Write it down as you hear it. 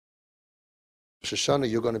Rosh Hashana,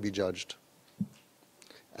 you're going to be judged.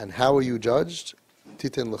 And how are you judged?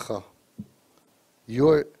 Titin lecha.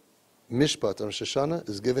 Your mishpat on Rosh Hashana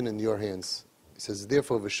is given in your hands. He says,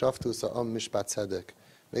 therefore, v'shaftu sa'am mishpat tzedek.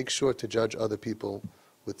 Make sure to judge other people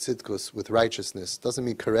with tzidkus, with righteousness. Doesn't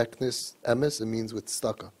mean correctness, emes, it means with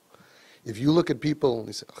staka. If you look at people, and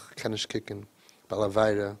you say, kanish kikin,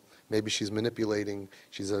 balavayra, maybe she's manipulating,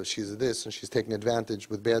 she's this, and she's taking advantage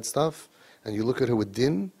with bad stuff, and you look at her with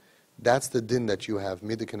din, that's the din that you have,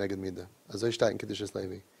 midah keneged midah. Azay shtat in Kiddushas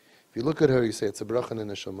Levi. If you look at her, you say, it's a bracha in the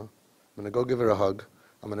neshama. I'm going to go give her a hug.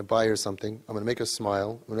 I'm going to buy her something. I'm going to make her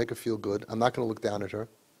smile. I'm going to make her feel good. I'm not going to look down at her.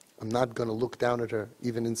 I'm not going to look down at her,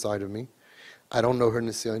 even inside of me. I don't know her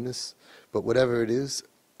nisyonis, but whatever it is,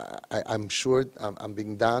 I'm sure I'm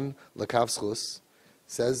being dan l'kavschus.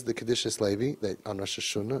 Says the Kiddushas Levi that on Rosh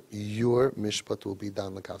Hashanah, your mishpat will be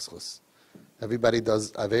dan l'kavschus. Everybody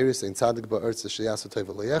does averis in tzadik ba'ertz sheyasa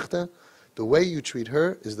tova leyechte. The way you treat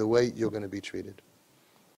her is the way you're going to be treated.